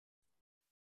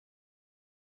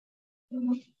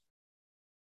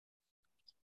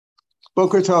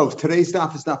Boker Tov. Today's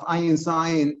daf is daf Ayin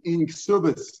Zayin in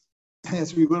Ksubas.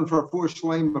 As we learn for our fourth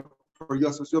Shlema for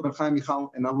Yosef Sil ben Chaim Michal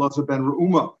and Elazar ben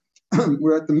Reuma.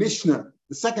 We're at the Mishnah,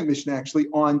 the second Mishnah actually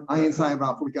on Ayin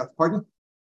Zayin. We got pardon.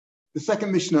 The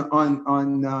second Mishnah on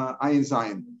Ayin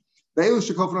Zayin.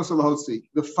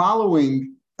 The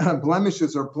following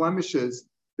blemishes are blemishes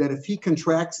that if he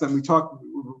contracts them, we talked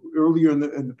earlier in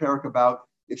the parak about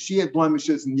if she had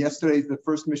blemishes, and yesterday the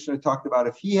first Mishnah talked about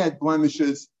if he had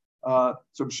blemishes.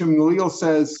 So Shimon Gamliel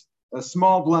says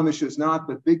small blemishes, not,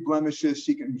 but big blemishes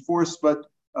she can enforce, but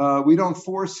we don't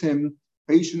force him.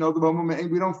 We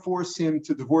don't force him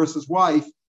to divorce his wife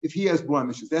if he has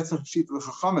blemishes. That's a sheet of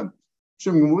the Chachamim.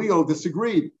 Shimon Gamliel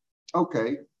disagreed.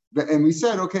 Okay, and we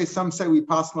said, okay, some say we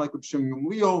pass like with Shimon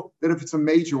Gamliel that if it's a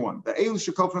major one. The Eilu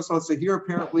Shekofnas, let's say here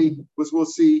apparently was we'll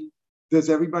see. Does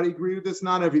everybody agree with this?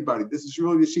 Not everybody. This is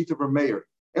really the sheet of our mayor.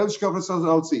 Eilu Shekofnas,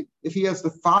 let's see if he has the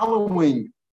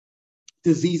following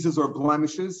diseases or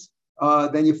blemishes,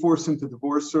 then you force him to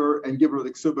divorce her and give her the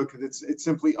ksuba because it's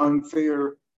simply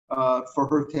unfair for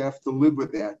her to have to live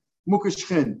with that.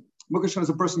 Mukashchin. Mukashchin is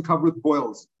a person covered with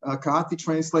boils. Kahati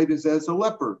translated as a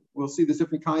leper. We'll see there's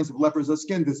different kinds of lepers of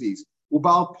skin disease.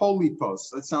 Ubal polypos.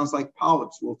 That sounds like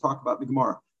polyps. We'll talk about in the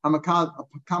Gemara.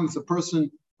 Hamakam is a person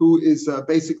who is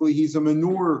basically he's a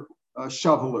manure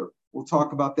shoveler. We'll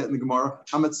talk about that in the Gemara.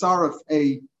 Hamatzaref,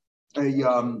 a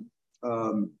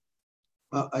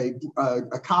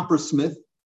coppersmith,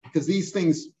 because these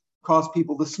things cause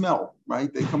people to smell,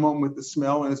 right? They come home with the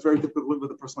smell, and it's very difficult to live with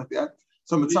a person like that.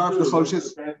 So Mitzaref the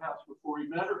Choshes. Before he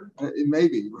met her?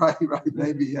 Maybe, right,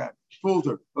 maybe, yeah. Fooled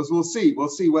her. We'll see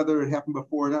whether it happened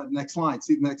before or not. Next line.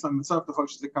 See the next line. Mitzaref the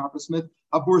Choshes, a coppersmith.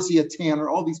 Abursi, a tanner.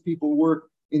 All these people work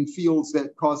in fields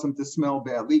that cause them to smell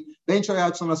badly.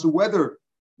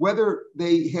 Whether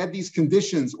they had these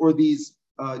conditions or these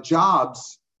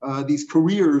jobs, these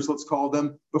careers, let's call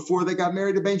them, before they got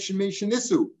married to Ben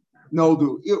Shenisu.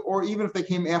 No, or even if they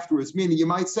came afterwards, meaning you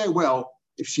might say, well,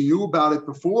 if she knew about it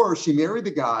before she married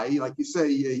the guy, like you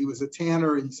say, he was a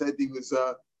tanner, he said he was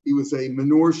a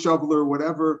manure shoveler,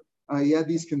 whatever, he had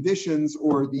these conditions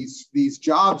or these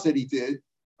jobs that he did,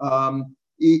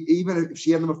 even if she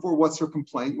had them before, what's her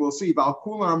complaint? We'll see. Even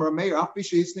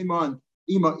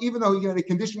though he had a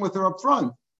condition with her up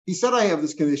front, he said, I have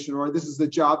this condition, or this is the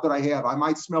job that I have. I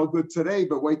might smell good today,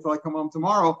 but wait till I come home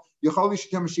tomorrow. She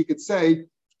could say,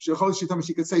 I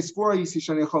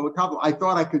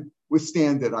thought I could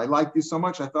withstand it. I liked you so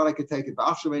much, I thought I could take it.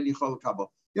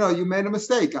 You made a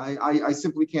mistake. I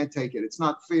simply can't take it. It's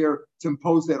not fair to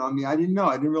impose that on me. I didn't know.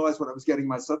 I didn't realize what I was getting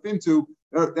myself into.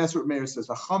 That's what Meir says.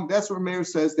 That's what Meir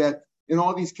says, that in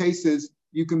all these cases,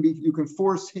 you can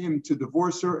force him to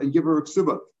divorce her and give her a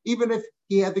ksuba, even if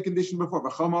he had the condition before.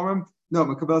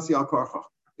 No,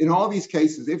 in all these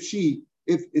cases, if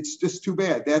it's just too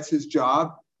bad, that's his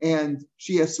job, and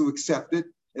she has to accept it.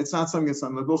 It's not something that's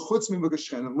unlawful,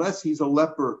 unless he's a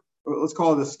leper, or let's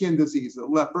call it a skin disease, a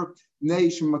leper.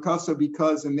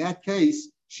 Because in that case,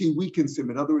 she weakens him.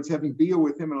 In other words, having bia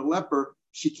with him and a leper,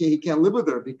 he can't live with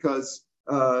her because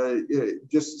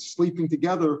just sleeping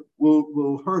together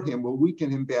will hurt him, will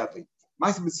weaken him badly.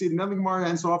 Another Gemara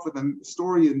ends off with a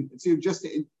story, and see, just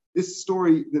in this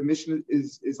story, the Mishnah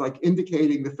is like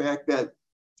indicating the fact that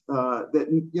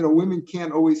women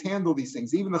can't always handle these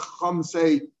things. Even the Chacham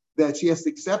say that she has to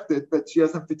accept it, but she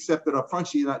doesn't have to accept it up front.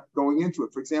 She's not going into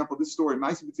it. For example, this story,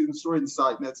 the story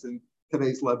inside, and that's in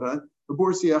today's Lebanon. There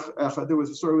was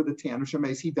a story with a tanner,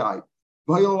 Shemes, he died.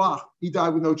 He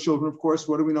died with no children, of course.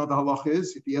 What do we know the halach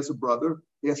is? If he has a brother,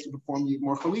 he has to perform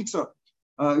more chalitza.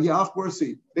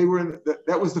 They were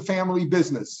that was the family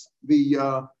business.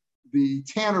 The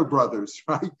Tanner brothers,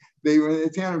 right? They were in the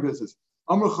Tanner business.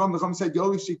 Amr Chacham said,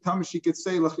 she could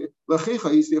say, I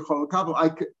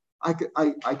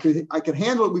could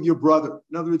handle it with your brother.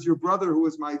 In other words, your brother, who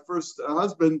was my first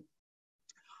husband,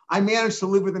 I managed to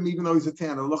live with him even though he's a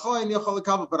tanner.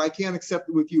 But I can't accept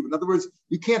it with you. In other words,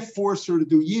 you can't force her to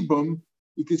do yibum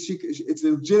because it's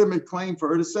a legitimate claim for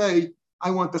her to say, I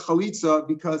want the chalitza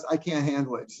because I can't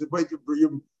handle it. She said, wait,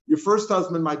 your first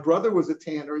husband, my brother was a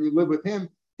tanner and you live with him.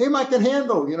 Him I can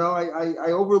handle.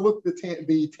 I overlooked the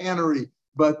tannery,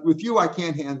 but with you I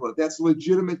can't handle it. That's a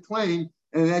legitimate claim.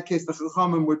 And in that case, the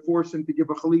Chachamim would force him to give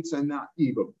a chalitza and not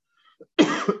yibum.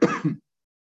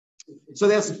 So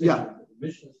that's, yeah. The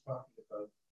mission is talking about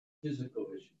physical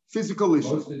issues. Physical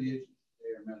issues. Most of the issues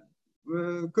they are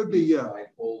mental. Could be, yeah.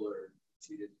 Bipolar.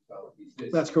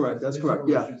 That's correct. That's correct.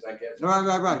 Yeah. Issues, I guess.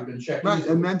 Right. Right.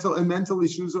 And mental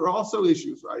issues are also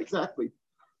issues. Right. Exactly.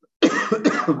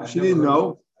 She didn't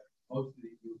know. Most of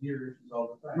you hear issues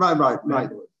all the time. Right.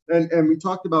 And we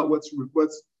talked about what's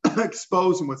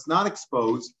exposed and what's not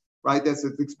exposed, right? That's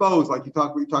it's exposed, like we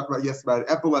talked about yesterday about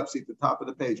epilepsy at the top of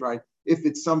the page, right? If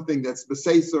it's something that's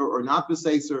besacer or not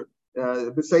besacer,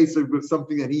 besacer was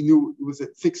something that he knew was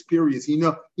at fixed periods.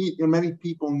 Many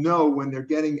people know when they're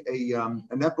getting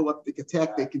an epileptic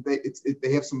attack,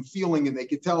 they have some feeling and they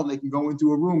can tell, and they can go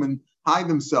into a room and hide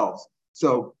themselves.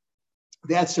 So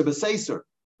that's a besacer.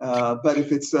 But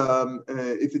if it's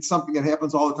something that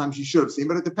happens all the time, she should have seen.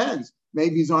 But it depends.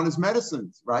 Maybe he's on his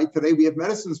medicines, right? Today we have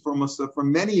medicines for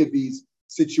many of these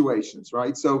situations,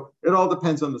 right? So it all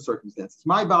depends on the circumstances.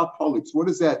 My about polyps, what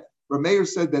is that? Rameir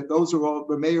said that those are all.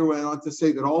 Rameir went on to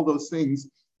say that all those things.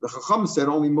 The Chacham said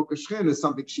only mukashchin is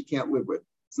something she can't live with.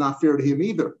 It's not fair to him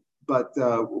either. But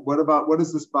what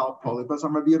is this about polyp? It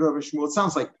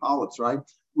sounds like polyps, right?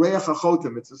 Reach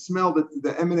achotim. It's a smell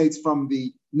that emanates from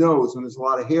the nose when there's a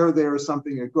lot of hair there or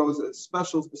something. It grows a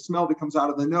special smell that comes out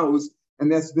of the nose,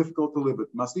 and that's difficult to live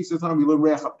with. Masnisa time we learn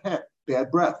reach pet, bad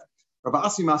breath. Rav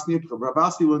Asi masnipcha. Rav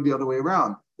Asi learned the other way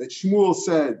around. That Shmuel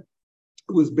said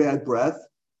it was bad breath,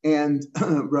 and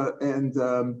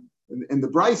the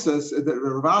Brisa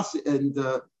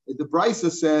the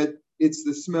Brisa said it's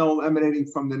the smell emanating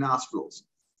from the nostrils.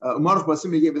 Umarach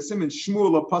Basim gave a simon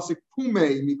Shmuel a pasuk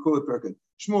pume mikol perkin.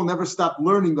 Shmuel never stopped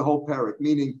learning the whole parak,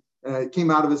 meaning it came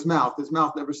out of his mouth. His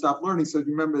mouth never stopped learning. So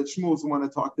remember that Shmuel is the one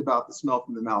that talked about the smell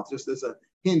from the mouth, just as a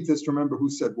hint, just to remember who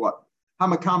said what.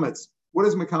 Hamakametz. What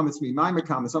does makametz mean? My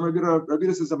makametz.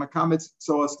 Rabbi says a makametz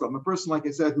soaskom. A person, like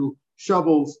I said, who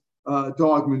shovels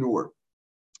dog manure.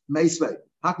 Meisvei.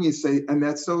 How can you say? And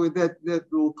that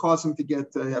will cause him to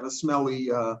have a smelly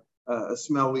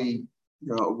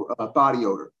body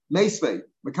odor. Meisvei.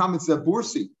 Makametz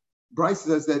bursi. Bryce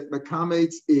says that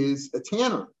makametz is a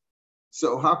tanner.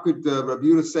 So how could Rabbi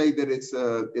Yehuda say that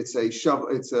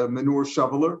it's a manure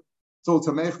shoveler? So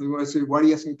Tamech, we want to say, why are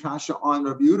you asking Kasha on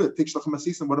Rabbi Yehuda? Tishlach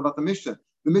Masisa. What about the Mishnah?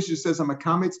 The Mishnah says a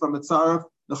makametz v'matzarav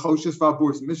nechoshes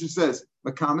v'aburs. The Mishnah says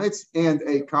makametz and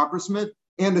a coppersmith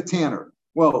and a tanner.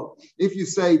 Well, if you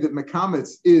say that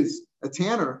makametz is a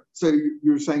tanner, so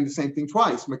you're saying the same thing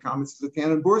twice. Makametz is a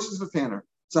tanner and burs is a tanner.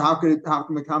 So how can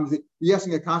makametz? You're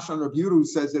asking a Kasha on Rabbi Yehuda who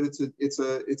says that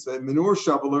it's a manure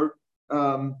shoveler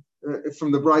from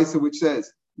the Brisa, which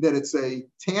says that it's a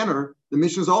tanner. The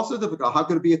Mishnah is also difficult. How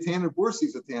could it be a tanner? Bursi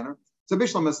is a tanner. So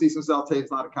Mishnah Maslisim Zaltei is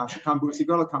not a kasha. Kambursi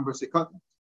Gola Kambursi Katan.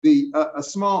 A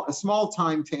small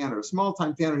time tanner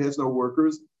has no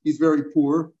workers. He's very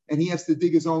poor, and he has to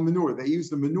dig his own manure. They use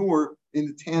the manure in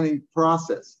the tanning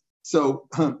process. So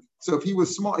if he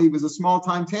was a small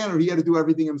time tanner, he had to do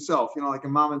everything himself, like a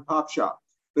mom and pop shop.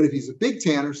 But if he's a big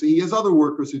tanner, so he has other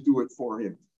workers who do it for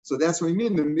him. So that's what we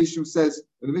mean. The Mishnah says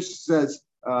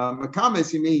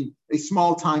makames, you mean a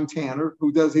small time tanner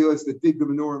he has to dig the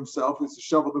manure himself, who has to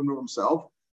shovel the manure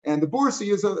himself. And the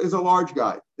bursi is a large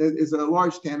guy, is a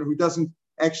large tanner who doesn't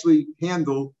actually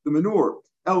handle the manure.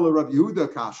 Ella Rav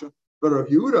Yehuda kasha, but Rav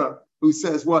Yehuda, who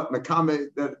says what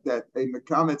makame, that a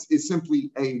makametz is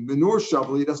simply a manure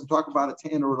shovel. He doesn't talk about a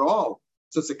tanner at all.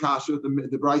 So it's a kasha.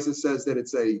 The Brisa says that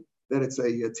it's a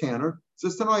tanner. So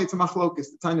it's a machlokas.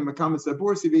 The tiny makamis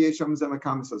bursi v'yesham zeh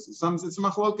makamis. Some it's a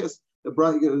machlokas.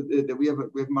 That we have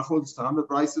machlokas time. The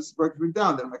Brisa is breaking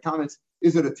down that makamis,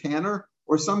 is it a tanner,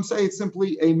 or some say it's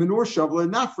simply a manure shoveler,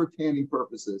 not for tanning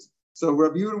purposes. So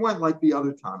Rabbi Yehuda went like the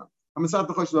other Tana. What do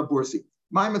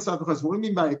you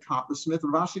mean by a coppersmith?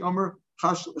 Rashi Omer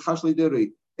chashli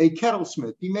deri, a kettle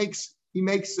smith. He makes.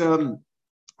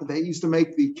 They used to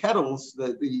make the kettles,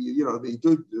 the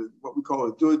dud, what we call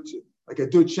a dud, like a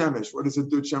dud shemesh. What is a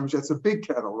dud shemesh? That's a big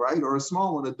kettle, right? Or a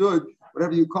small one, a dud,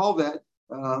 whatever you call that.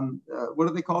 What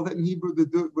do they call that in Hebrew? The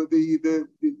dud, where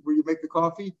you make the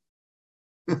coffee.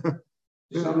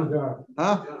 Samgar.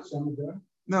 Huh? Samgar.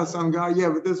 No, samgar. Yeah,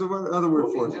 but there's another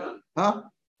word for it. Huh?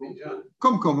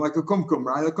 Kumkum, like a kumkum,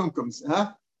 right? A kumkums,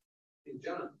 huh?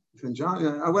 Finjan,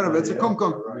 yeah, whatever. It's a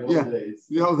kumkum. Right. Yeah,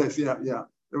 the old days. Yeah.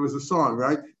 There was a song,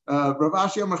 right? Rav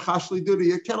Ashi Amar Chashli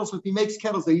Dudi, a kettlesmith. He makes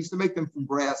kettles. They used to make them from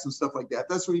brass and stuff like that.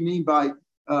 That's what we mean by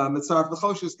Mitzaref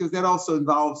L'choshes, because that also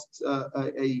involves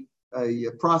a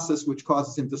process which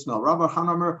causes him to smell. Rav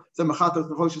Hanamer Zemachat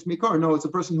L'choshes Mikar. No, it's a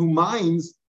person who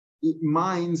mines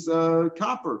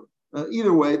copper.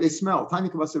 Either way, they smell. Tiny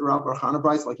Kavasir Rav Hana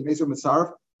Bryce, like Yemezer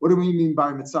Mitzaref. What do we mean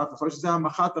by Mitzaref L'choshes?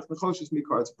 Zemachat L'choshes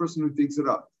Mikar. It's a person who digs it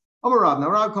up. Amar Rav. Now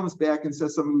Rav comes back and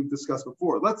says something we've discussed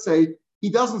before. Let's say he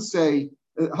doesn't say,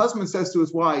 a husband says to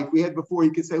his wife, we had before,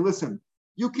 he could say, listen,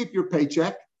 you keep your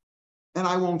paycheck and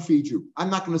I won't feed you.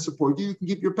 I'm not going to support you. You can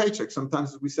keep your paycheck.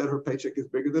 Sometimes, as we said, her paycheck is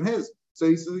bigger than his. So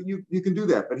he said, you can do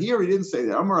that. But here he didn't say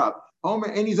that. Amar Rab, Homer,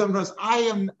 and he's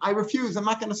I refuse. I'm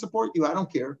not going to support you. I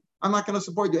don't care. I'm not going to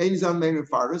support you. Ein zan mein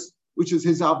faris, which is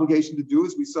his obligation to do,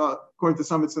 as we saw according to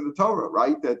some it's in the Torah,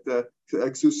 right? That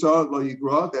ksusa lo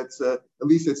yigra. That's at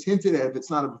least it's hinted at. If it's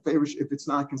not a favor, if it's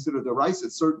not considered a rice,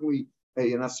 it's certainly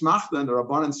an asmachta, and the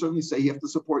Rabbanan certainly say you have to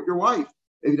support your wife.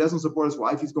 If he doesn't support his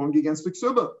wife, he's going against the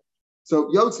ksuba. So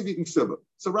yotzi ksuba.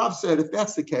 So Rav said, if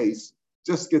that's the case,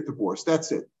 just get divorced.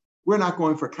 That's it. We're not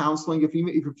going for counseling. If he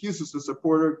refuses to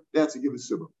support her, that's a give a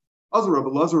suba. Other Rabbi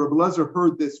Lezer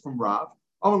heard this from Rav.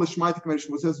 Amar l'shmaita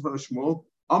commission was his from Shmuel.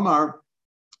 Amar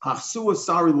hachsua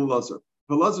sari l'Lezer.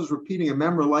 If Lezer's repeating a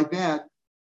member like that,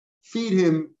 feed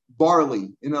him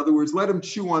barley. In other words, let him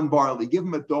chew on barley. Give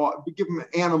him a dog. Give him an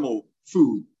animal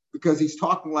food because he's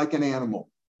talking like an animal.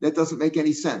 That doesn't make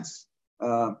any sense.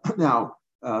 Now,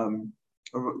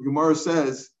 Gemara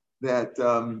says that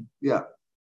there's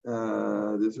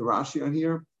a Rashi on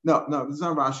here. No, there's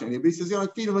not a Rashi on here. But he says,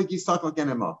 feed him like he's talking like an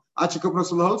animal. Why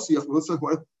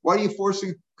are you forcing?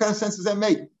 What kind of sense does that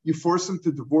make? You force him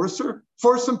to divorce her?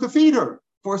 Force him to feed her.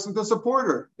 Force him to support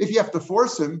her. If you have to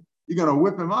force him, you're going to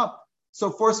whip him up.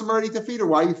 So force him already to feed her.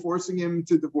 Why are you forcing him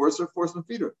to divorce her? Force him to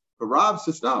feed her. But Rav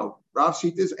says, no. Rav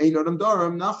sheet is Einodam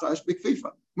Daram Nachash Bikfifa.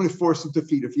 I'm going to force him to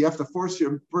feed her. If you have to force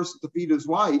him to feed his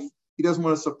wife, he doesn't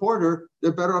want to support her,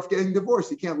 they're better off getting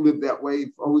divorced. You can't live that way,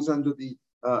 always under the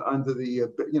rule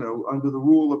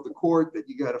of the court that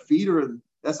you got to feed her, and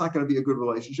that's not going to be a good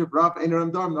relationship.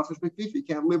 You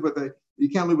can't live with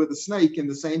a snake in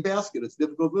the same basket. It's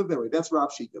difficult to live that way. That's Rav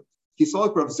Shita. He saw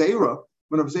like Rav Zera.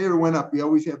 When Rav Zera went up, we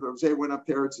always have Rav Zera went up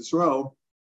to Eretz Yisrael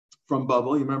from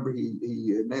Babel. You remember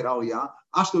he made Aliyah.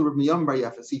 Ashla Rav Miyam Bar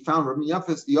Yefes. He found Rav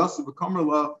Yefes the Yosef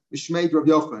Kamerla Mishmeid Rav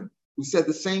Yochanan, who said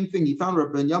the same thing. He found Rav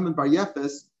Binyamin Bar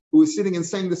Yefes, who was sitting and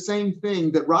saying the same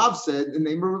thing that Rav said in the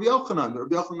name of Rav Yochanan. Rav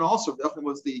Yochanan also, Rav Yochanan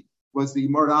was the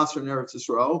Mordasher in Eretz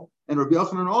Yisrael, and Rav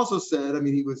Yochanan also said,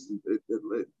 he was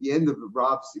at the end of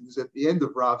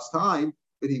Rav's time,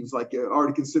 that he was like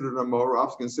already considered an Amora.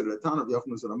 Rav's considered a Tan. Rav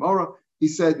Yochanan was an Amora. He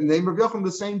said in the name of Rav Yochanan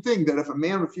the same thing, that if a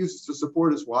man refuses to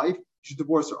support his wife, he should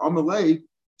divorce her. Amalei.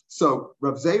 So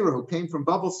Rav Zera, who came from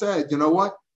Babel, said, you know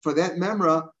what? For that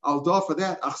memra, I'll do for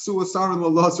that. Achsu asar and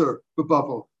Lazar for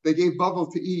Babel. They gave Babel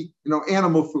to eat,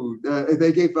 animal food.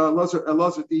 They gave Lazar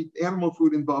to eat animal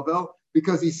food in Babel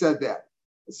because he said that.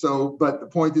 So, but the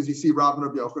point is, you see, Rav and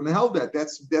Rabbi Yochanan held that.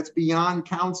 That's beyond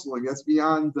counseling. That's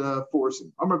beyond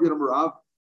forcing. Amar Rav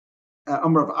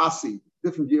Asi.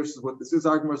 Different years is what this is.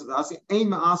 Argument is Asi. Ain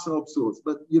ma'asan obsulas.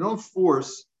 But you don't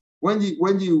force when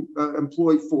you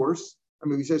employ force.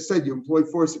 He just said you employ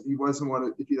force if he doesn't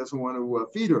want to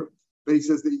feed her. But he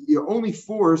says that you only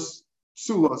force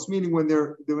psulos, meaning when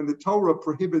the Torah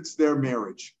prohibits their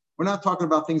marriage. We're not talking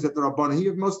about things that the Rabbanan.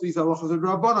 Here, most of these halachas are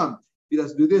Rabbanan. He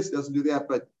doesn't do this, doesn't do that.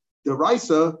 But the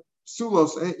Raisa,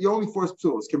 psulos, you only force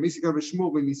psulos. When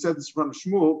he said this in front of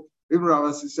Shmuel, Ibn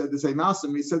Ravas said the same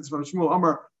masim. He said this in front of Shmuel.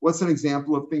 Amar, what's an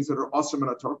example of things that are awesome in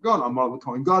a Torah? Amar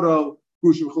l'kohen gadol.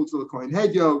 Grusha chutza l'kohen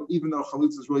hedyo, even though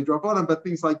chalutza is really drabanan, but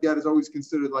things like that is always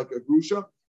considered like a grusha.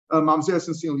 Mamzer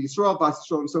Sinsil Yisrael, Bas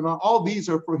Yisrael, so all these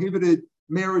are prohibited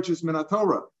marriages min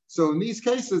Torah. So in these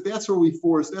cases, that's where we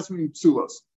force. That's when we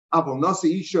psulos. Abel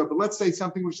nasi isha. But let's say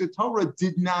something which the Torah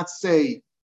did not say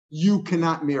you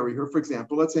cannot marry her. For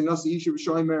example, let's say nasi isha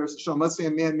v'shoyim meres Hashem. Let's say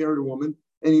a man married a woman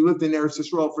and he lived in Eretz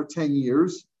Yisrael for 10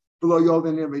 years. Below Yod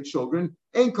and never made children.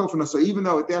 Ain't kofan. So even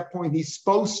though at that point he's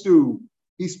supposed to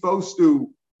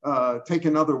take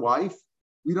another wife,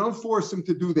 we don't force him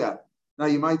to do that. Now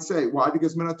you might say, why?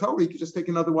 Because Torah, he could just take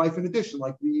another wife in addition,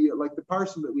 like the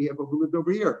person that we have who lived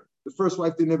over here. The first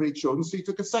wife didn't have any children, so he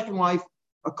took a second wife,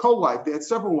 a co-wife. They had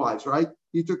several wives, right?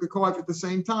 He took a co-wife at the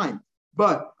same time.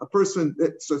 But a person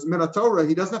that says Torah,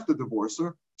 he doesn't have to divorce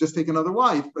her, just take another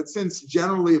wife. But since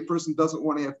generally a person doesn't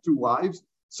want to have two wives,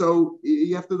 so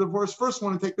you have to divorce first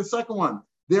one and take the second one.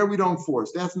 There we don't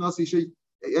force. That's Nasi Shei.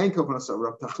 He says in the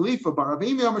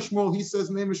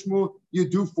name of Shmuel, you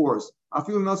do force. You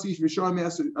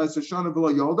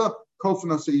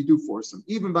do force them.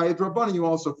 Even by a drabanan, you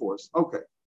also force. Okay.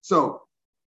 So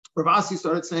Rav Asi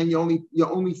started saying you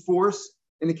only force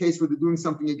in the case where they're doing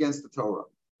something against the Torah.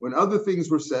 When other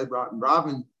things were said, Rav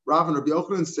and Rabbi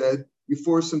Yochanan said you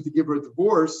force him to give her a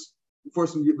divorce,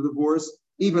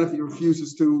 even if he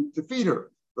refuses to feed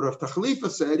her. But if Tachlifa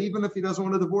said, even if he doesn't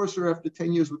want to divorce her after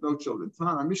 10 years with no children,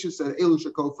 our Mishnah said, Elu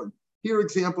Shekofan. Here are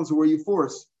examples of where you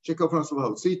force. Shekofan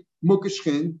Salahot. See,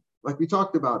 Mukashkin, like we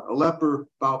talked about, a leper,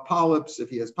 bowel polyps, if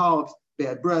he has polyps,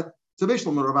 bad breath. So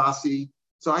Vishlam Ravasi.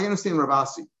 So I understand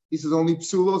Ravasi. He says only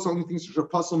psulos, only things which are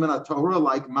puzzle min Torah,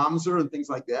 like mamzer and things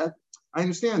like that. I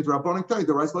understand. Rabbanik Tani,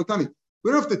 the rice like Tani.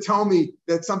 We don't have to tell me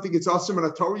that something is awesome in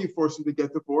a Torah, you force him to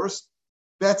get divorced.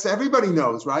 That's everybody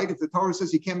knows, right? If the Torah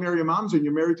says you can't marry a mamzer and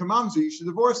you're married to a mamzer, you should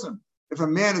divorce him. If a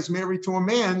man is married to a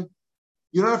man,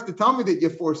 you don't have to tell me that you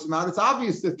force him out. It's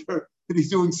obvious that he's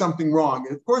doing something wrong.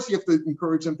 And of course, you have to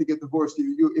encourage him to get divorced.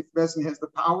 If Bessin has the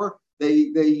power,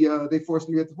 they force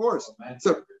him to get divorced.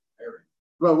 So,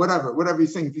 well, whatever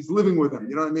he's saying, if he's living with him,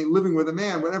 you know what I mean? Living with a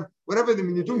man, whatever. I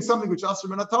mean, you're doing something which Asr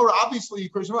min Torah. Obviously,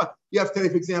 you have today,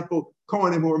 for example,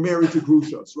 Kohanim who are married to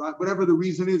Grushos, right? Whatever the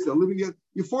reason is, they're living together.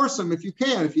 You force them if you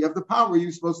can. If you have the power,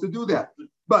 you're supposed to do that.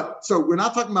 But so we're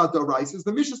not talking about Doraisas.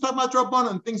 The Mishnah is talking about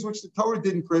Drabanan, things which the Torah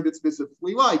didn't prohibit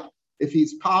specifically, like if he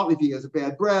has a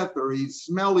bad breath or he's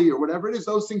smelly or whatever it is,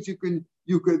 those things you could.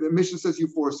 The Mishnah says you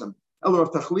force him.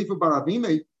 Elor Tachlifa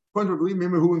Baravime,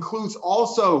 who includes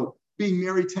also being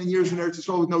married 10 years in Eretz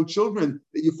Yisrael with no children,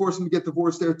 that you force him to get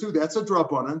divorced there too. That's a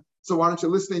drabanan. So why don't you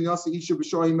list in Yasa Isha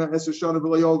B'Shoyim Eser Shana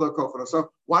V'Layolda Kofana?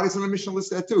 So why doesn't the Mishnah list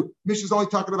that too? Mishnah's only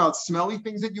talking about smelly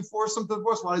things that you force them to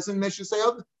divorce. Why doesn't the Mishnah say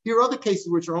here are other cases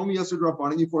which are only Yasa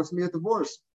drabanan, you force them to get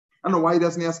divorced? I don't know why he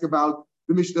doesn't ask about.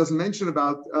 The Mishnah doesn't mention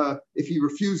about if he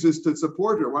refuses to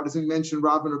support her. Why doesn't he mention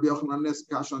Rabban or Yochanan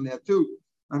Neskash on that too?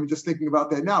 I'm just thinking about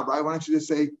that now, right? Why don't you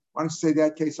say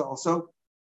that case also?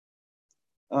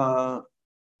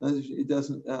 It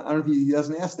doesn't. I don't know if he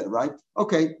doesn't ask that, right?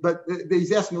 Okay, but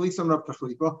he's asking at least some Rav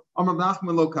Tachlifa. I'll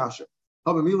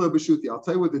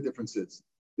tell you what the difference is.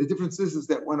 The difference is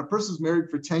that when a person's married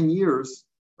for 10 years,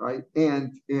 right,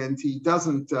 and he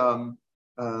doesn't have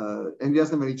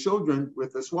any children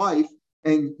with his wife,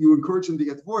 and you encourage him to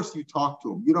get divorced, you talk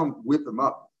to him. You don't whip him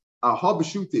up.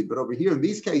 But over here in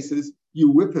these cases, you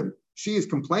whip him. She is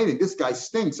complaining. This guy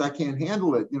stinks. I can't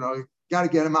handle it. Got to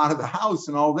get him out of the house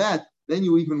and all that. Then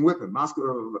you even whip him.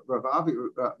 Maskul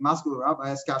Rabbi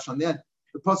asks Kash on that.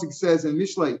 The pasuk says in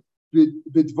Mishlei,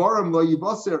 "Bidvarim lo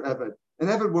yivaser Eved." An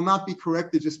Eved will not be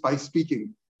corrected just by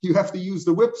speaking. You have to use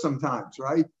the whip sometimes,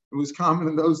 right? It was common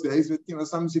in those days. But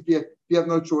sometimes if you have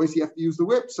no choice, you have to use the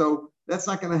whip. So that's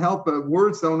not going to help.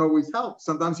 Words don't always help.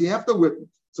 Sometimes you have to whip him.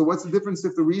 So what's the difference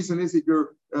if the reason is that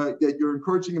you're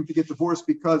encouraging him to get divorced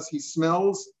because he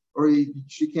smells or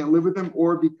she can't live with him,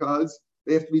 or because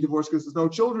they have to be divorced because there's no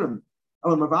children?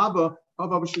 In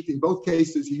both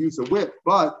cases, you use a whip,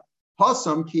 but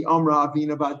Hasam ki amra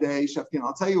avina badei shafkin.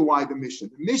 I'll tell you why the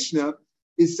Mishnah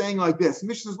is saying like this. The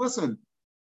Mishnah says, listen,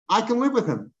 I can live with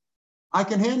him. I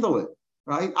can handle it,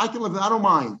 right? I can live with him. I don't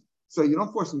mind. So you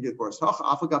don't force him to get divorced. But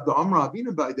if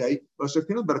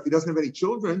he doesn't have any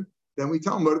children, then we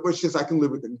tell him, but she says, I can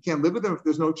live with him. You can't live with him if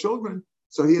there's no children.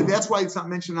 So that's why it's not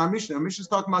mentioned in our Mishnah. Our Mishnah is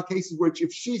talking about cases where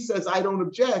if she says, I don't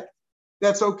object,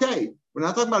 that's okay. We're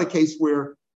not talking about a case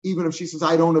where even if she says,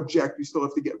 I don't object, you still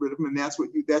have to get rid of him. And that's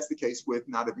the case with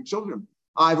not having children.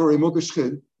 What about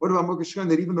Mukashkin?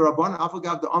 That even the Rabban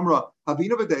Afagav the Amra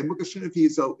Havina V'day Mukashkin, if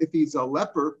he's a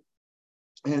leper,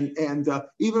 and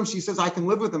even if she says I can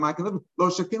live with him, I can live with him. Lo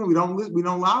Shakina, we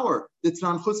don't allow her. It's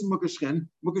not Chutz Mukashkin.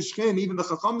 Mukashkin, even the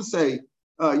Chacham say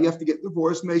you have to get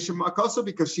divorced Meisha Makasa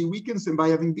because she weakens him by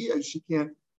having bia. She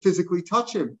can't physically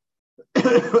touch him.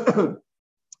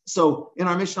 So in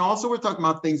our Mishnah also we're talking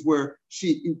about things where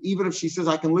even if she says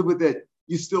I can live with it,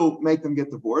 you still make them get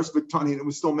divorced. But Tani, it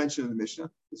was still mentioned in the Mishnah.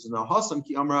 This is now Hasam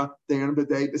ki Amra Dayan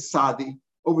B'day B'Sadi.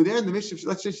 Over there in the Mishnah,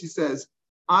 let's say she says,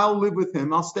 I'll live with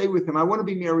him, I'll stay with him, I want to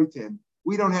be married to him.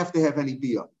 We don't have to have any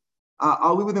bia.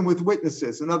 I'll live with him with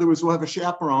witnesses. In other words, we'll have a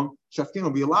chaperone. Shafkin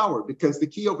will be allowed because the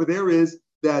key over there is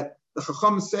that the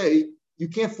Chacham say you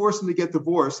can't force him to get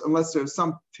divorced unless there's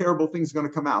some terrible things going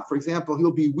to come out. For example,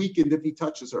 he'll be weakened if he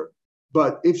touches her.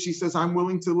 But if she says, I'm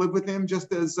willing to live with him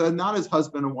just as not as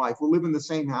husband and wife, we'll live in the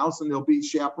same house and there'll be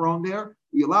chaperone there,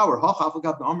 we allow her.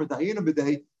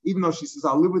 Even though she says,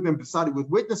 I'll live with him beside with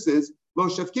witnesses, lo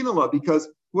shefkinala, because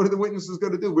what are the witnesses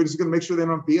going to do? We're just going to make sure they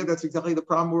don't bia. That's exactly the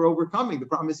problem we're overcoming. The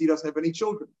problem is he doesn't have any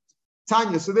children.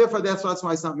 Tanya, so therefore that's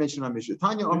why it's not mentioned on Mishnah.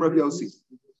 Tanya Amr Yossi.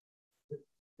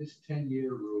 This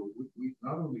 10-year rule, we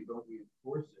not only don't we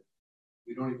enforce it,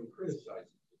 we don't even criticize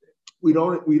it today. We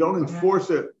don't enforce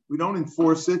it. We don't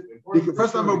enforce it. Because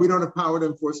first of all, we don't have power to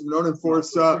enforce it. We don't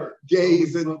enforce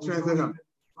gays and transgender.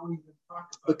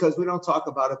 Because we don't talk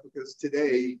about it because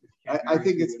today, I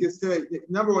think it's today.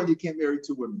 Number one, you can't marry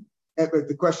two women. But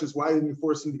the question is, why didn't you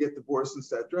force them to get divorced,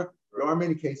 etc.? There are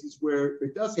many cases where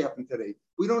it does happen today.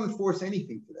 We don't enforce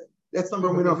anything today. That's number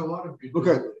one. We don't.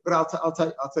 Okay, but I'll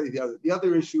tell you the other. The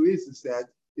other issue is that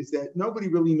nobody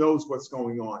really knows what's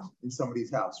going on in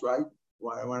somebody's house, right?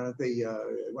 Why don't they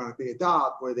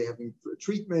adopt? Why are they having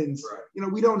treatments? Right.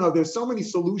 We don't know. There's so many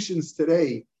solutions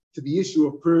today to the issue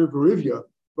of Perivia.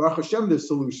 Baruch Hashem, there's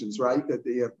solutions, right? That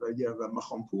you have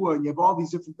Macham Pua and you have all these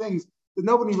different things that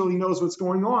nobody really knows what's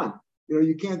going on.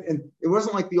 You can't, and it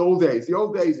wasn't like the old days. The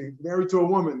old days, he's married to a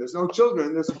woman, there's no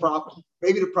children, there's a problem.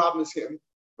 Maybe the problem is him,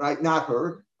 right? Not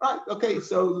her. Right, okay,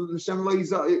 so the Shemlo is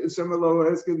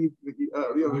going to be,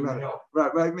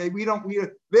 right. Maybe we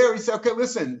there he said, okay,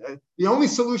 listen, the only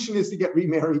solution is to get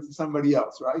remarried to somebody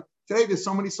else, right? Today there's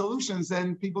so many solutions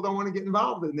and people don't want to get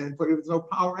involved in it, but there's no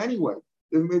power anyway.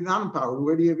 They're not empowered.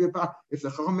 Where do you get power? If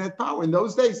the Chacham had power, in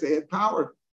those days they had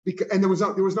power, and there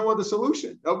was no other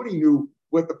solution. Nobody knew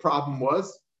what the problem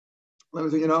was.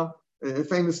 A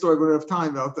famous story. We don't have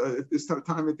time. If there's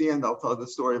time at the end, I'll tell the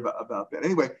story about that.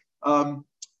 Anyway,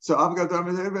 so I've got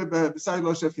beside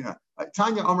Lo Shefina.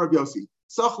 Tanya Amar Yossi.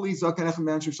 Sachli Zakan Echem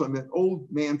Man Shushalim. An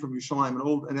old man from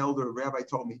Yerushalayim, an elder rabbi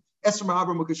told me.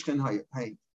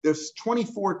 There's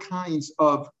 24 kinds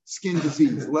of skin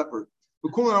disease, leopard.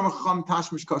 And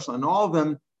all of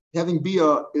them having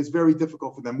bia is very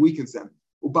difficult for them, weakens them.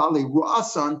 Ubale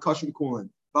Ra'asan Kashim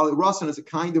Kulin. Bali Rasan is a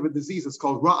kind of a disease. It's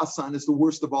called Ra'asan. It's the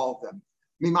worst of all of them.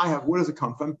 Where does it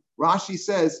come from? Rashi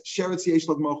says Sheretz Yesh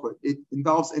Lav Mochad. It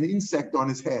involves an insect on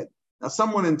his head. Now,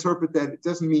 someone interpret that it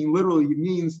doesn't mean literally. It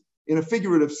means in a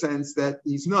figurative sense that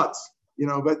he's nuts.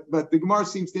 But the Gemara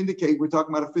seems to indicate we're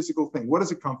talking about a physical thing. What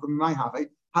does it come from? How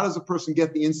does a person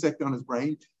get the insect on his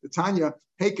brain? The Tanya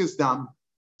Hekas Dam.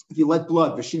 If you let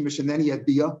blood, Vashimish, and then he had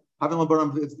bia.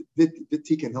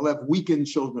 He'll have weakened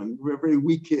children, very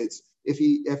weak kids. If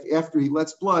after he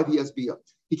lets blood, he has bia.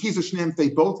 If they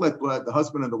both let blood, the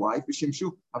husband and the wife, they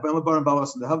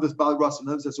have this bali rasa,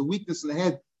 there's a weakness in the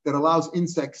head that allows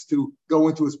insects to go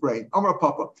into his brain. Amar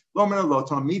Papa,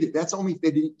 that's only if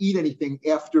they didn't eat anything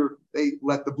after they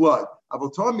let the blood.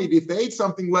 If they ate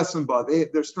something less than blood,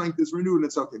 their strength is renewed and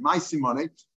it's okay. My simone,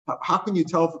 how can you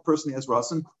tell if a person has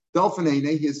rasan?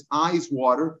 Delphinene, his eyes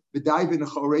water,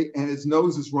 and his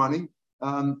nose is running.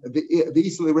 And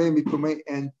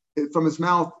from his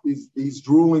mouth he's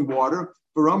drooling water.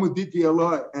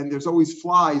 And there's always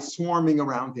flies swarming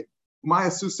around him. How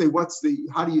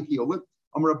do you heal it?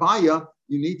 Amrabaya,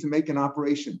 you need to make an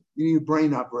operation. You need a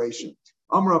brain operation.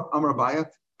 Amrabaya,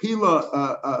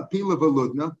 pila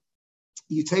veludna.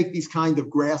 You take these kind of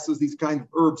grasses, these kind of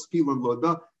herbs, pila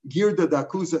veludna, girda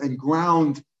dakusa, and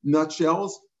ground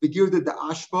nutshells, the girda da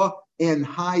ashpa, and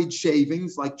hide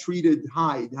shavings, like treated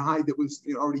hide that was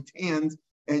already tanned,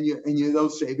 and you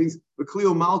those shavings. The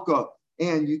kleo malka,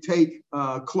 and you take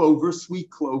clover, sweet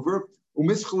clover,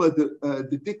 umischala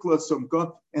the dikla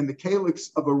sumka, and the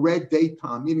calyx of a red date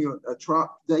palm, meaning a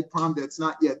date palm that's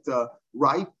not yet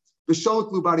ripe. The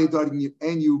sholok lubari,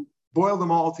 and you boil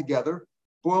them all together,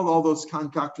 boil all those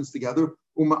concoctions together.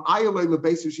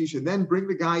 Then bring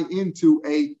the guy into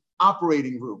a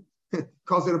operating room.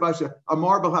 Calls it a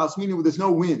marble house, meaning where there's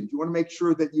no wind. You want to make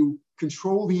sure that you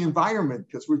control the environment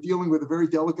because we're dealing with a very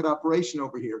delicate operation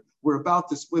over here. We're about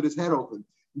to split his head open.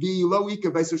 You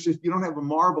don't have a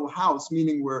marble house,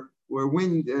 meaning where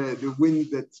wind, the wind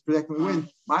that's protecting the wind.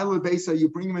 You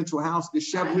bring him into a house,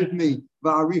 that's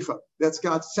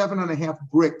got 7.5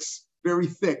 bricks, very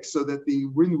thick, so that the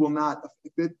wind will not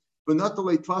affect it.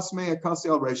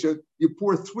 You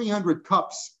pour 300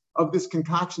 cups of this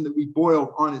concoction that we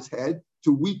boiled on his head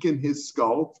to weaken his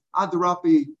skull,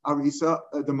 adarapi arisa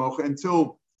democha,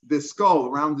 until the skull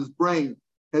around his brain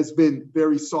has been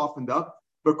very softened up.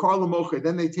 But Karla Mocha,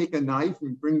 then they take a knife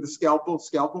and bring the scalpel,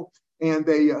 and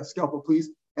they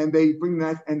and they bring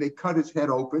that and they cut his head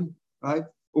open, right?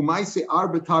 Umaise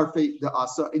arbatarfe de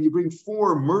asa, and you bring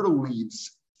 4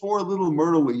 little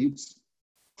myrtle leaves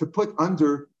to put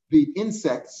under the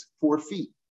insect's 4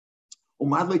 feet. You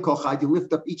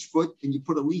lift up each foot and you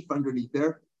put a leaf underneath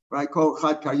there, right?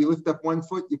 You lift up 1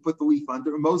 foot, you put the leaf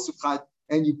under, and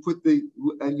you put the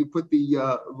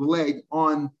leg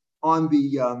on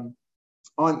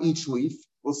each leaf.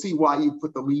 We'll see why you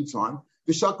put the leaves on.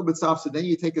 So then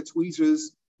you take the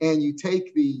tweezers and you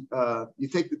take the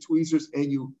tweezers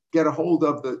and you get a hold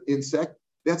of the insect.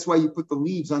 That's why you put the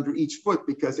leaves under each foot,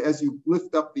 because as you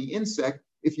lift up the insect,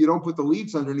 if you don't put the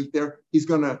leaves underneath there, he's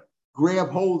going to grab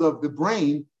hold of the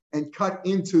brain and cut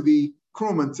into the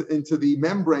krum, into the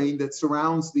membrane that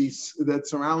surrounds the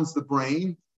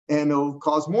brain, and it'll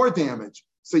cause more damage.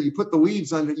 So you put the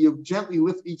leaves under, you gently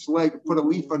lift each leg, put a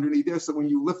leaf underneath there, so when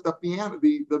you lift up the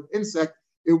insect,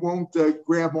 it won't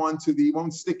grab onto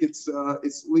won't stick its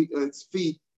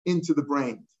feet into the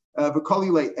brain.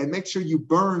 And make sure you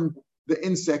burn the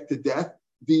insect to death.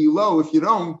 The low, if you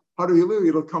don't,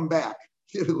 it'll come back.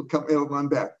 It'll run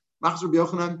back. Rabbi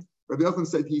Yochanan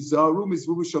said,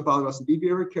 be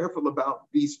very careful about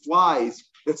these flies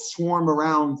that swarm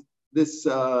around this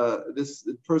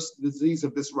disease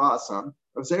of this Rasan.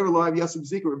 Rabbi Zera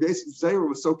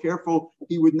was so careful,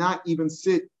 he would not even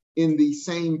sit in the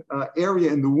same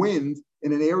area in the wind,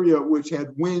 in an area which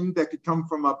had wind that could come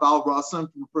from a Baal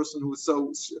Rasan, from a person who was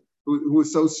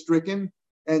so stricken,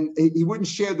 and he wouldn't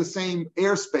share the same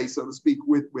airspace, so to speak,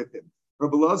 with him.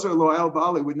 Rabbi Lazar Lo'al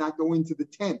Bali would not go into the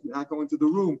tent, would not go into the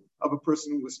room of a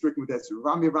person who was stricken with that.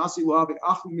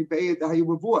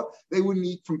 They wouldn't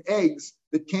eat from eggs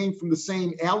that came from the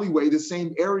same alleyway, the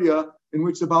same area in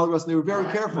which the Baal Rasan. They were very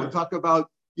careful to talk about,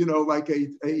 like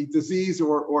a disease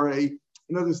or a,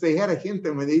 in other words, they had a hint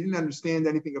that when they didn't understand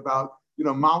anything about,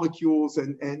 molecules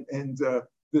and the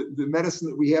medicine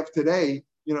that we have today,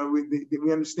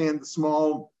 we understand the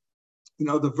small,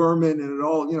 the vermin and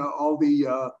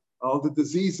all the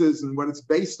diseases and what it's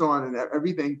based on and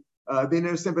everything. They didn't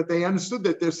understand, but they understood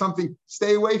that there's something,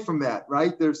 stay away from that,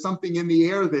 right? There's something in the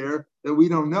air there that we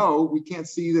don't know. We can't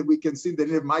see that we can see. They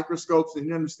didn't have microscopes. They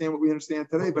didn't understand what we understand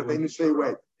today, but they didn't stay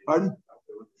away. Pardon?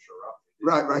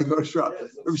 Right, go to Shrub.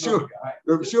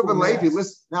 Rabbi Shua Levi,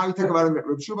 listen, now you talk about him.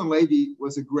 Rabbi Shua Levi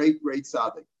was a great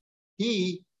tzaddik.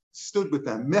 He stood with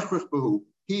them, Mechrich Bahu.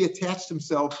 He attached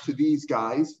himself to these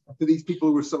guys, to these people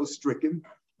who were so stricken.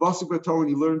 Basuk Torah, and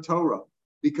he learned Torah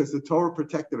because the Torah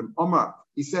protected him. Omar,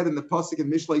 he said in the pasuk in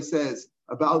Mishlei says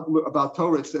about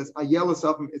Torah, it says Ayelas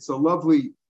of him. It's a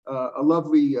lovely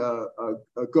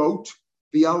goat,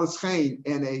 the Alas Chain,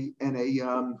 and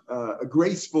a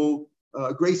graceful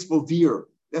deer.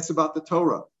 That's about the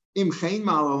Torah.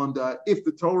 If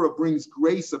the Torah brings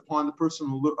grace upon the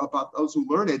person about those who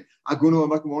learn it, Agunu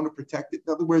want to protect it.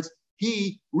 In other words,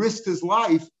 he risked his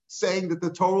life saying that the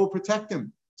Torah will protect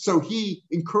him. So he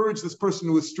encouraged this person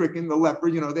who was stricken, the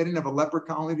leper. They didn't have a leper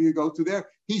colony to go to there.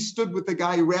 He stood with the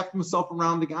guy, he wrapped himself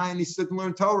around the guy, and he stood and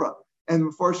learned Torah. And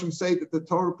the Mepharshim say that the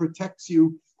Torah protects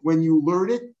you when you learn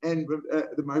it. And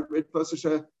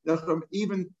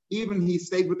even he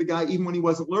stayed with the guy even when he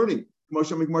wasn't learning.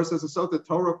 Moshe Migmar says the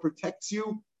Torah protects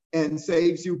you and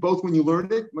saves you both when you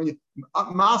learn it, when you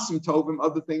masim tovim,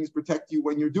 other things protect you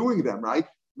when you're doing them, right?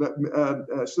 But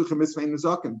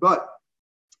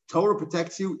Torah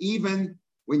protects you even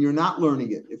when you're not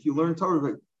learning it. If you learn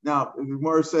Torah, now the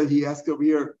Gemara said, he asked over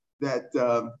here that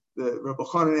the Rabbi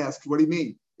Chanan asked, what do you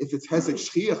mean? If it's Hezek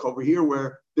Shchiach over here,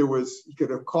 where he could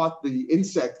have caught the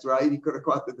insect, right? He could have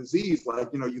caught the disease,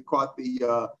 like you caught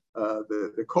the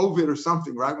COVID or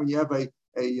something, right? When you have a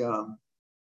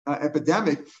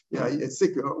epidemic, it's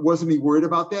sick. Wasn't he worried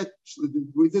about that?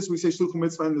 With this, we say Shluchim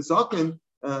Mitzvah and the Zaken.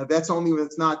 That's only when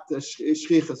it's not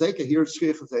Shchiach Hazekah. Here it's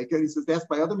Shchiach Hazekah. He says that's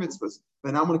by other mitzvahs.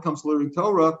 But now when it comes to learning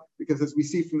Torah, because as we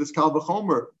see from this Kal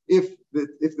V'chomer, if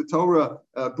the Torah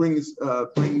brings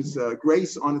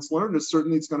grace on its learners,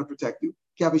 certainly it's going to protect you.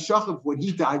 Kavi Shachav, when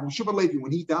he died, Shubal Levi,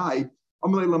 when he died,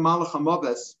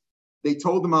 they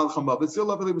told the Malach HaMavet,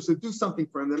 they said, do something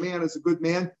for him. The man is a good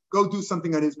man. Go do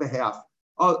something on his behalf.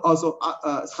 Also,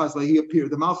 he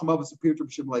appeared. The Malach HaMavet appeared to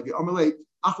Rishim Levi.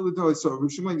 So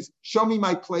Rishim Levi, show me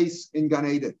my place in Gan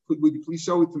Eden. Would you please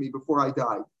show it to me before I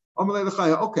die?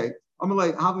 Okay.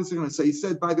 How is he going to say? He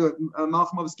said, by the way, Malach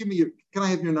HaMavet, can I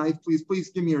have your knife, please? Please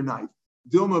give me your knife.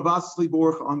 Dilma Vasli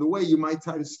Borch, on the way, you might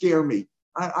try to scare me.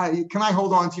 Can I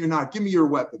hold on to your knife? Give me your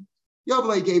weapon.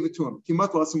 Yavle gave it to him.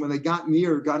 When they got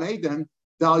near Gan Eden,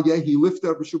 Dalia, he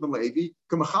lifted up Rishub Levi,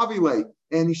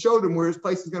 and he showed him where his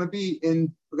place is going to be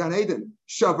in Gan Eden.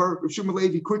 Shavar, Rishub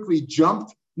Levi quickly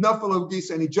jumped, Nafal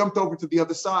Gisa, and he jumped over to the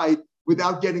other side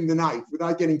without getting the knife,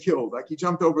 without getting killed. Like he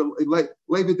jumped over, Levi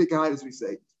Dikahid, as we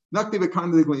say. But the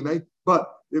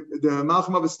Malach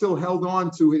HaMavet still held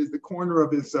on to the corner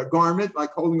of his garment,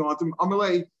 like holding on to him.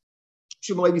 Amalei,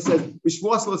 Shmuel Levi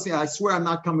said, I swear I'm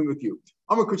not coming with you.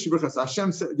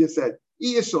 Hashem said,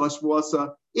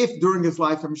 if during his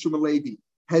lifetime Shmuel Levi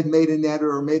had made a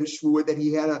netter or made a shvua that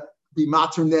he had to be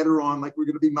mater netter on, like we're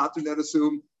going to be mater netter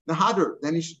soon, Nahader,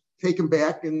 then he should take him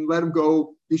back and let him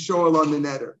go be shoel on the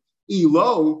netter.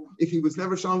 Elo, if he was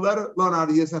never shown letter,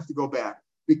 he doesn't have to go back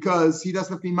because he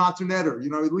doesn't have to be mater netter.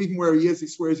 Leave him where he is. He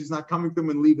swears he's not coming to him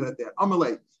and leave it at that.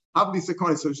 Amalei, so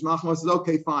Shmuel says,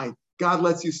 okay, fine. God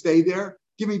lets you stay there.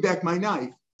 Give me back my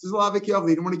knife. He says, he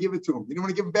didn't want to give it to him. He didn't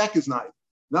want to give him back his knife.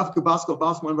 Now give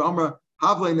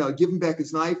him back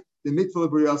his knife. The mitzvah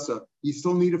briyasa. You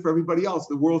still need it for everybody else.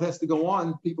 The world has to go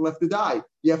on. People have to die.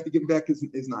 You have to give him back his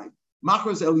knife.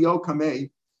 Machras Elio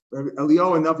Kamei.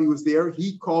 Elio and Navi was there.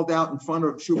 He called out in front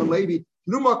of Shubal Levi.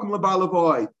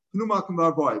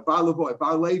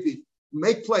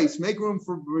 Make place, make room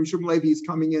for Shubal Levi. He's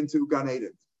coming into Gan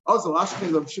Eden. Also, he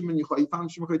found Shimon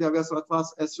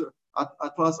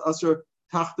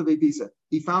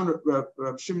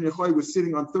Yechoy was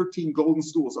sitting on 13 golden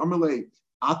stools. Amalei,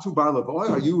 Atu Bar Lavoy,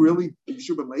 are you really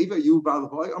Shubal Levi? Are you Bar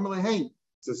Lavoy? Amalei, hey,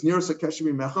 says near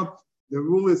Sakeshimi Mecha. The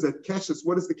rule is that keshes,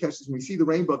 what is the keshes? When we see the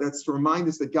rainbow, that's to remind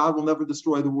us that God will never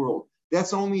destroy the world.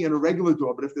 That's only in a regular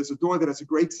door. But if there's a door that has a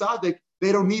great tzaddik,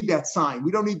 they don't need that sign.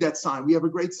 We don't need that sign. We have a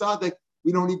great tzaddik.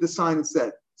 We don't need the sign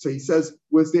instead. So he says,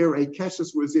 was there a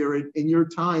keshes? Was there in your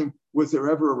time, was there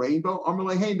ever a rainbow?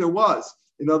 Amalei Hain, there was.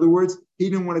 In other words, he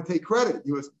didn't want to take credit.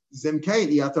 He was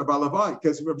Zemkein, Yatar Balavai,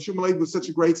 because Rabbi Shimon Levi was such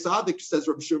a great tzaddik, says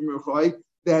Rabbi Shimon Levi,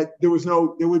 that there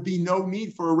would be no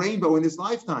need for a rainbow in his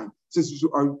lifetime. Says,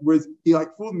 he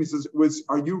like fooled me. He says, was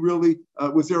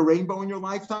there a rainbow in your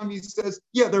lifetime? He says,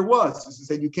 yeah, there was. He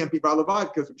said, you can't be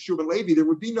Balavai because of Shimon Levi, there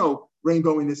would be no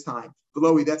rainbow in his time.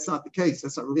 Below, that's not the case.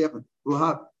 That's not really happened.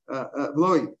 There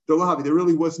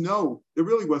really was no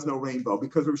rainbow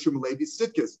because of Shimon Levi's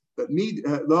sitkas. But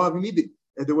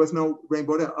there was no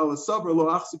rainbow there.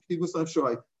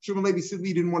 Shimon Levi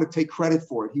simply didn't want to take credit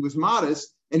for it. He was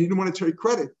modest and he didn't want to take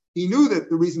credit. He knew that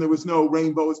the reason there was no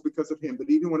rainbow is because of him, but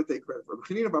he didn't want to take credit for it.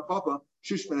 Chanina bar Papa,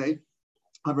 Shishmanei,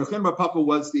 Chanina bar Papa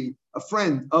was a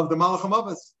friend of the Malach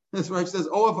HaMavos. That's why he says,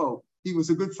 Oavo. He was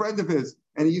a good friend of his,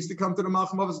 and he used to come to the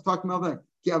Malach HaMavos and talk to Malach.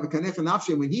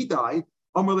 When he died,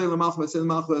 so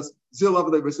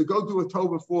go do a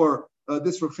tova for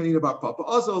this Rav Chanina bar Papa.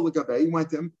 Also, he went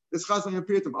to him. This Chazan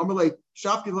appeared to him. Amalei,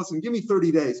 Shafki, listen, give me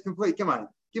 30 days. Come on,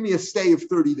 give me a stay of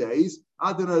 30 days. So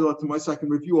I can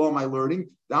review all my learning.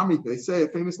 They say a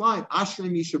famous line: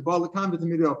 happy is the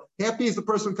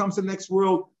person who comes to the next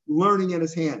world learning in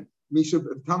his hand.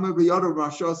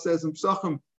 Rasha says in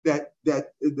Psachim that the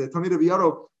Talmid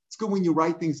B'Yado, it's good when you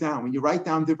write things down. When you write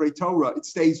down Divrei Torah, it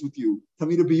stays with you.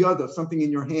 Talmid B'Yado, something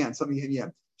in your hand, something in your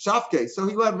hand. Shafke, so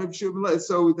he let him. So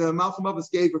the Malach HaMavos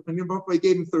gave him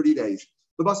 30 days.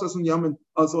 After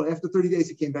 30 days,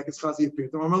 he came back as Chazi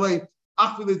appeared to him.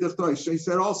 He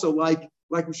said also, like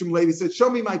Shimon Levi said, show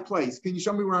me my place. Can you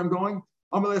show me where I'm going?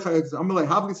 Can I have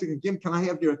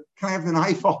the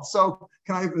knife also?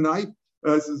 Can I have the knife?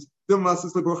 Says,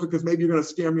 because maybe you're going to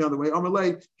scare me on the way. What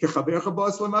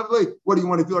do you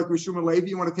want to do like Shimon Levi?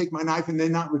 You want to take my knife and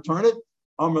then not return it?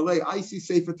 I see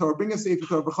Sefer Torah. Bring a Sefer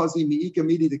Torah.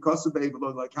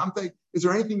 Is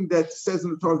there anything that says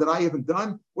in the Torah that I haven't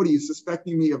done? What are you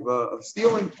suspecting me of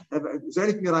stealing? Is there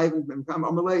anything that I haven't been?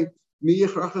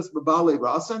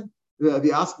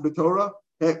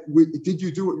 Did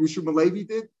you do what Shimon Levi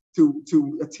did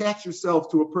to attach yourself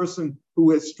to a person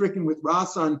who is stricken with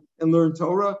Rasan and learn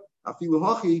Torah?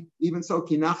 Even so,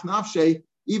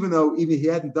 even though he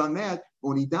hadn't done that,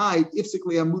 when he died,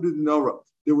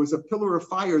 there was a pillar of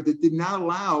fire that did not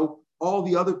allow all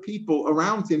the other people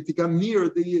around him to come near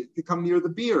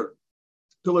the beer.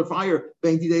 Pillar of fire,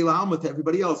 to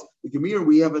everybody else. The Gemir,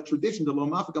 we have a tradition,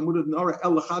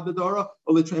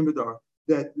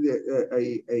 that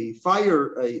a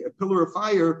pillar of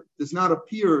fire does not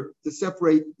appear to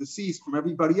separate the deceased from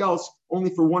everybody else,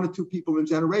 only for one or two people in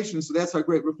generation. So that's how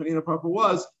great Rav Chanina Papa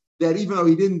was, that even though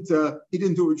he didn't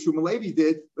do what Shimon Levi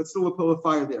did, but still a pillar of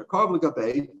fire there.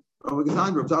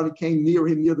 Came near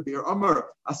him near the beer.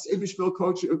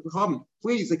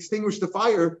 Please extinguish the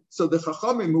fire so the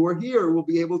Chachamim who are here will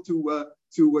be able to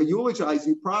eulogize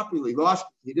you properly.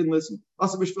 He didn't listen.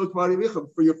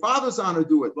 For your father's honor,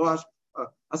 do it. Do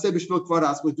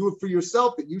it for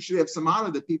yourself, that you should have some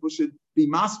honor, that people should be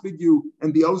maspid you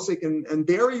and be osik and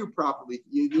bury you properly.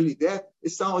 You need that.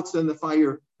 It's then the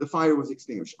fire was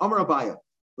extinguished. Amar Abaya,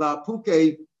 La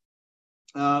Puke.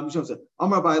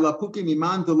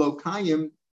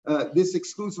 This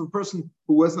excludes a person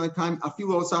who was not Mekayim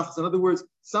afilo osachas. In other words,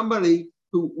 somebody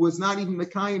who was not even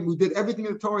Mekayim, who did everything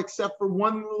in the Torah except for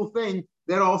one little thing.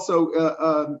 That also,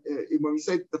 when we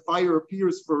say the fire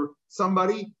appears for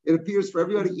somebody, it appears for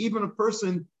everybody, even a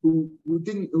person who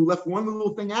left one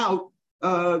little thing out.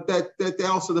 That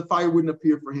also the fire wouldn't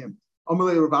appear for him.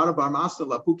 What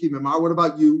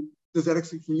about you? Does that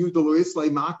exclude from you? You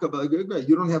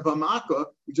don't have a makkah.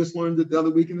 We just learned it the other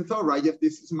week in the Torah, right? You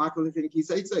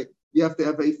have to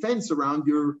have a fence around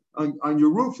on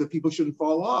your roof that people shouldn't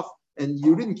fall off. And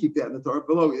you didn't keep that in the Torah.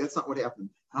 Below, that's not what happened.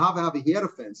 He had a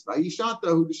fence.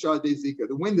 The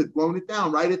wind had blown it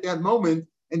down right at that moment,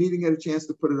 and he didn't get a chance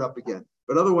to put it up again.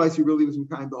 But otherwise, he really was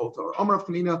Mekayim the whole Torah. Why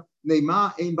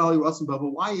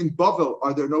in Bavel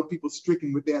are there no people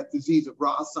stricken with that disease of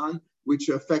Ra'asan, which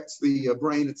affects the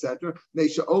brain, etc.?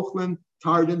 Neisha Ochlin,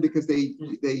 Tardan, because they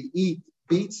eat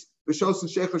beets.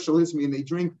 And they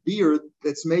drink beer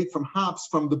that's made from hops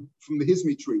from the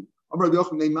Hizmi tree. Why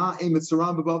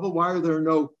are there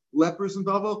no lepers in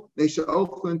Bavel? They show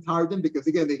Ochlin Tardan, because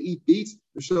again they eat beets,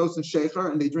 the Shos and Shecher,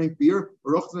 and they drink beer,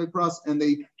 and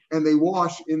and they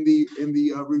wash in the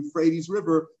Euphrates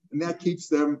River, and that keeps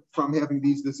them from having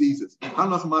these diseases. That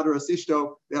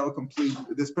will complete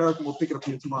this paragraph, and we'll pick it up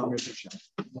here tomorrow.